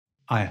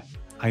Hi,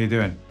 how you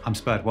doing? I'm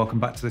Sped, welcome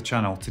back to the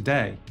channel.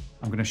 Today,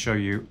 I'm going to show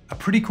you a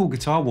pretty cool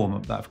guitar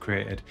warm-up that I've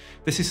created.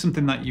 This is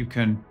something that you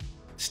can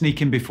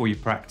sneak in before you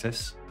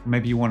practice.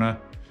 Maybe you want to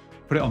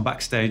put it on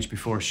backstage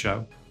before a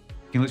show.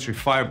 You can literally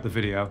fire up the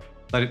video,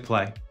 let it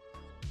play,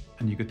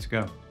 and you're good to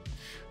go.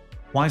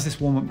 Why is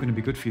this warm-up going to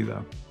be good for you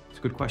though? It's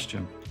a good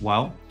question.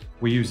 Well,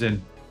 we're using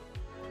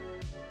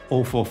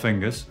all 4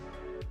 fingers.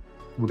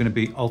 We're going to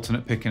be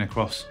alternate picking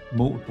across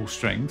multiple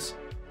strings.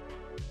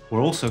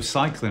 We're also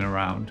cycling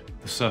around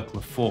the circle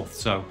of fourths,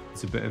 so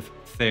there's a bit of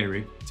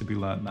theory to be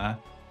learnt there.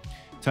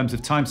 In terms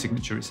of time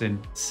signature, it's in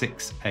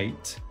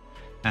 6/8.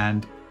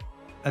 And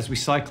as we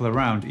cycle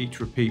around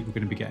each repeat, we're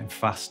going to be getting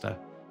faster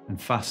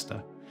and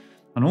faster.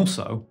 And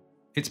also,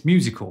 it's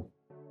musical.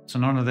 So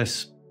none of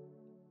this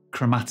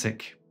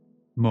chromatic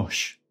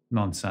mush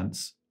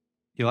nonsense.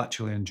 You'll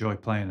actually enjoy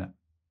playing it.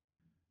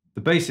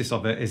 The basis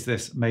of it is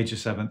this major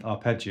 7th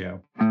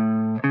arpeggio.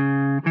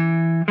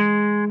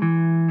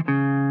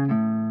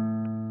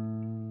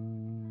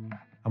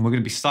 And we're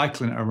going to be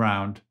cycling it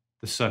around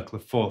the circle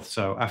of fourths.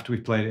 So after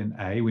we've played it in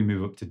A, we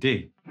move up to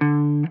D.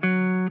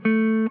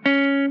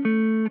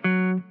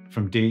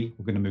 From D,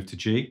 we're going to move to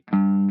G.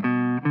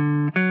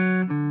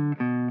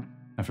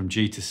 And from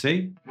G to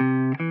C.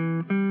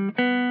 From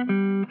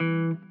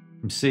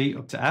C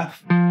up to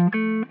F.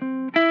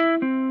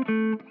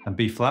 And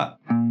B flat.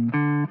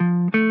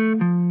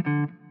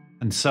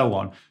 And so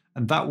on.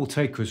 And that will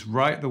take us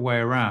right the way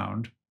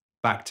around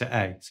back to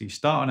A. So you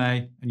start on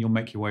A and you'll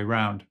make your way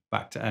round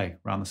back to A,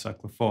 around the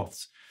circle of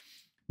fourths.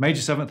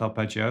 Major 7th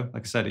arpeggio,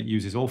 like I said, it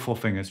uses all 4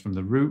 fingers from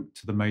the root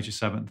to the major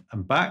 7th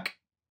and back.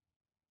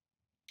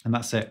 And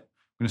that's it.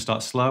 We're going to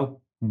start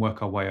slow and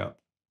work our way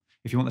up.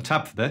 If you want the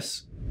tab for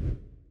this, you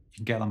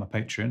can get it on my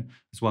Patreon,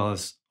 as well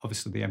as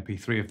obviously the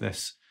MP3 of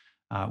this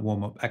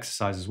warm-up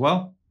exercise as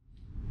well.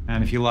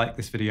 And if you like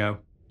this video,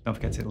 don't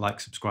forget to hit like,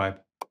 subscribe,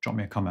 drop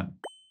me a comment.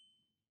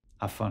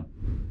 Have fun.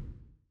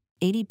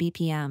 80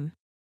 BPM.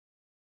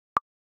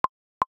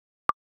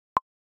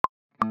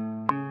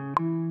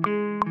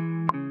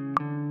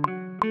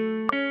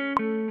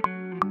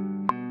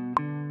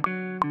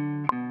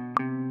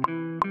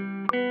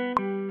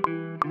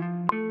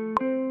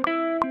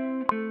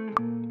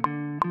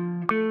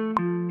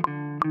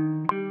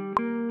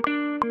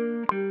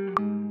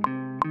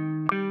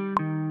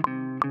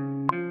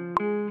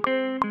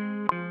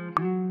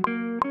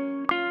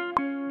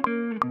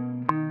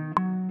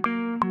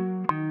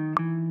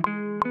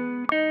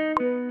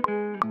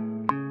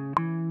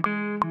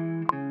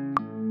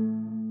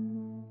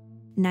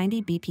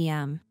 Ninety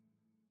BPM.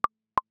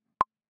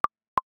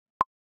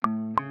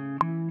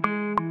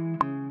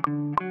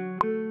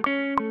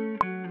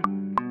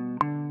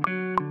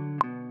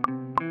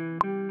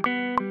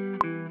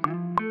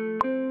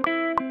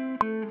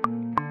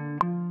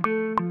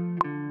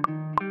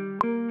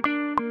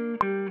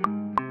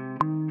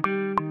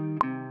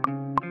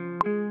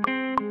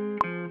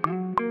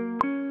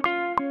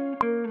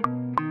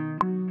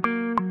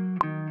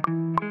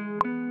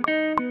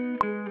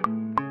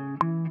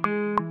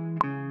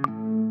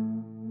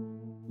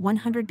 One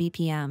hundred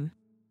BPM.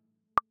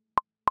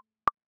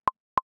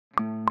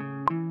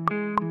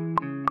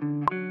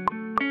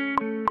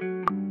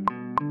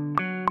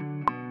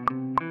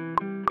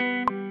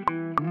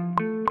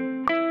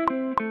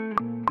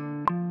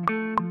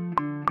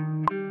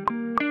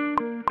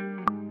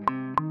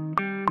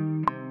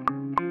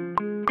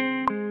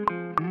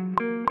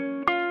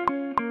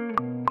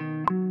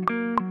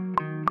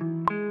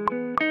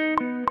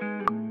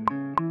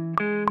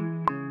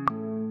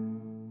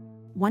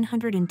 One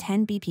hundred and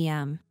 10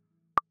 BPM.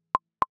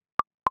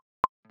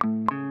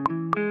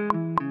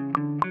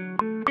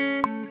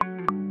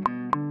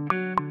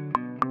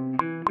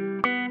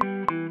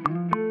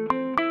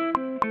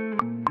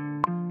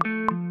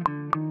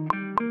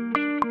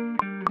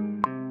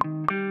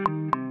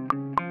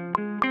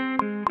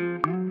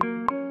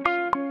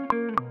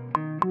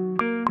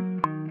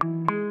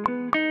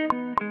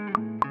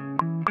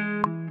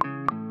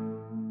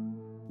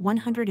 One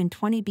hundred and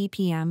 20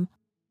 BPM.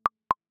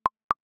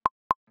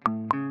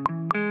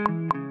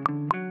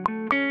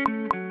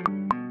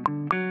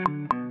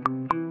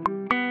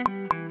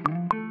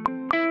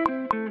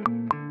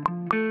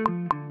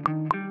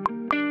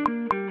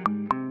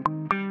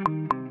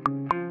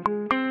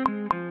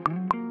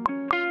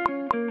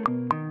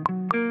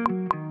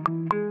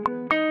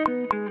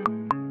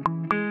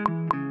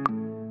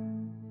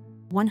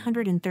 One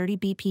hundred and 30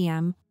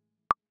 BPM.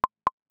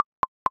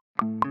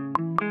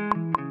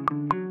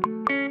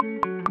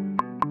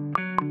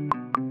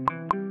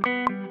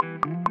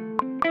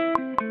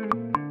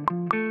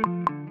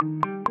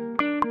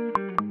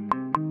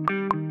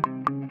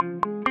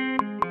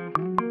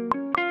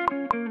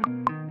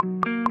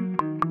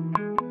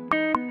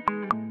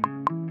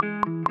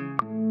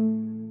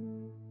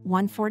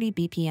 One 40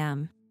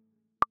 BPM.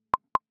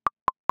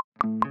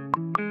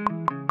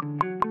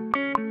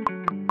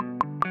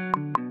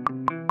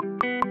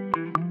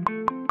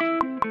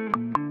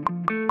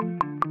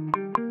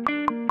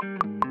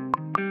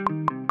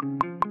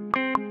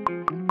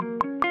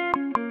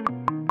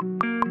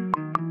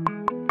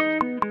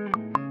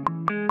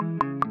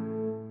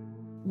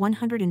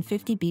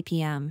 150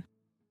 BPM.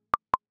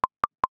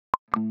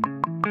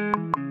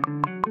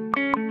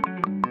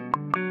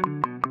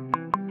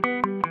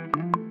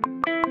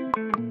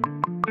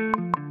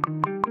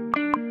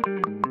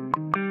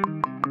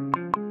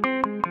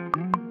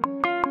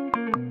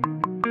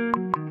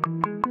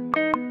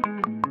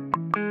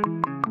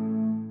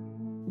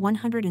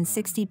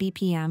 160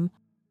 BPM.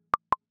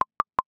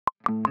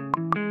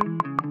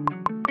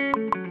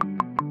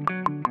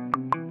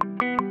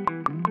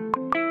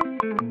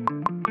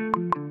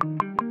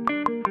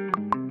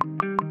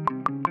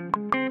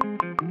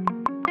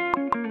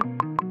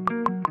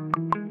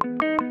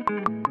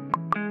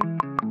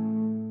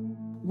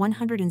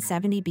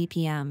 170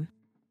 BPM.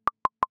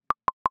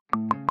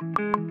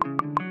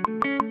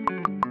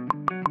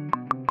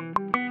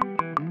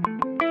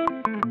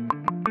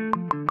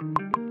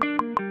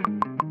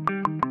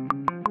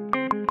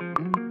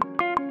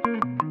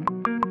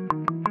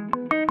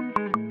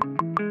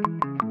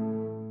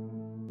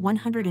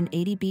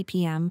 180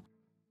 BPM.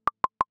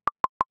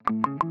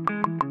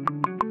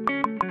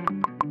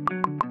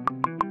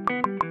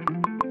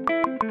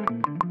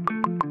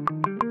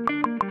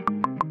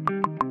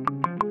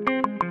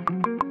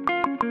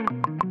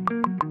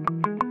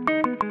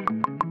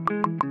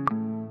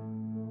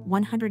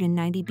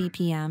 190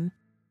 BPM.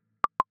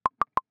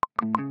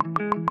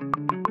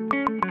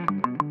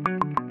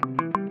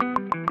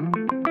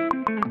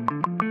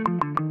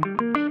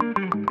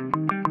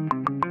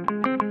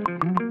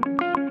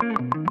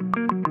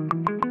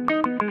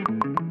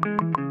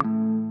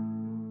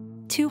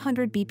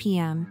 200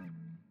 BPM.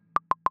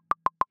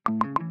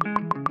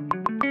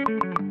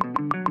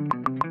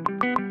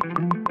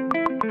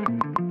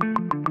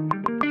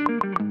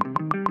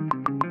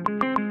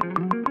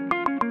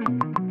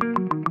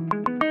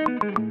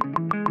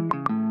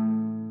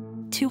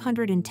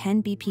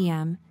 210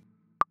 BPM.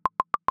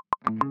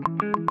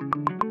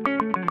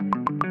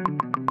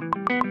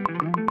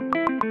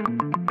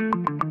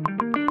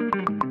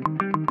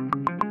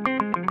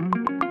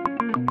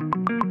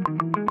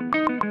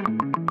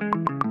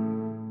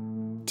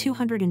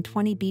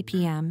 220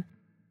 BPM.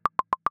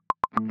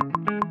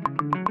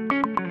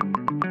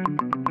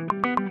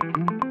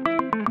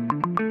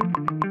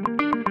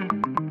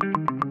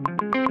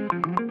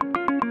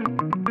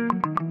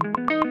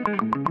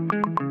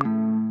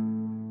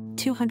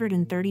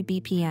 230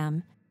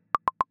 BPM.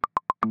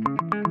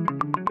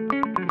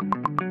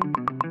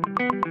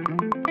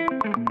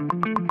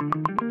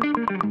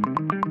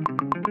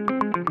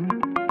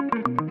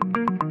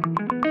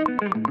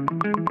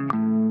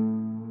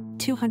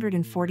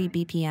 240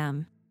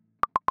 BPM.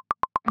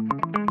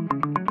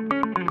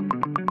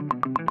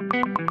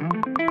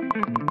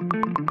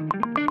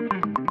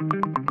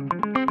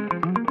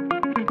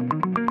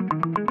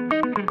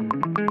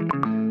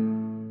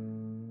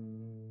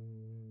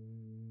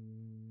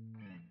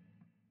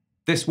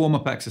 'This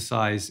warm-up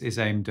exercise is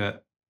aimed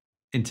at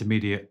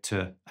intermediate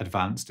to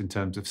advanced in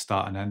terms of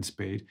start and end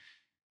speed.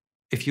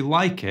 If you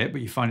like it,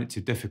 but you find it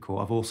too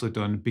difficult, I've also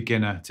done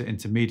beginner to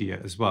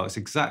intermediate as well. It's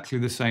exactly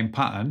the same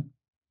pattern,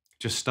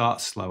 just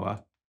start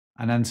slower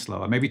and end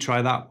slower. Maybe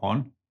try that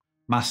one,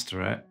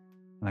 master it,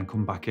 and then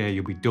come back here,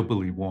 you'll be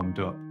doubly warmed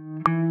up.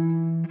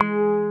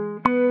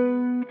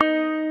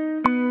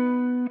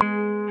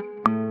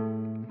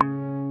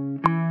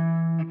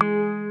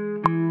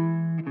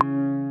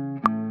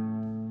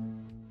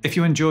 If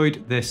you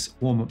enjoyed this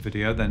warm-up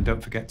video, then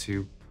don't forget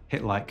to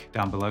hit like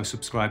down below,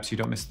 subscribe so you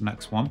don't miss the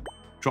next one.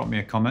 Drop me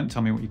a comment,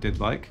 tell me what you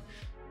did like.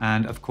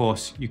 And of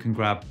course, you can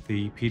grab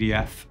the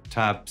PDF,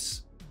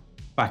 tabs,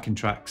 backing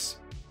tracks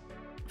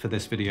for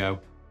this video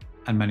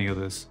and many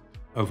others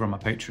over on my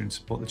Patreon.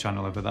 Support the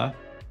channel over there.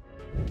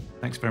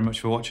 Thanks very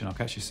much for watching. I'll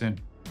catch you soon.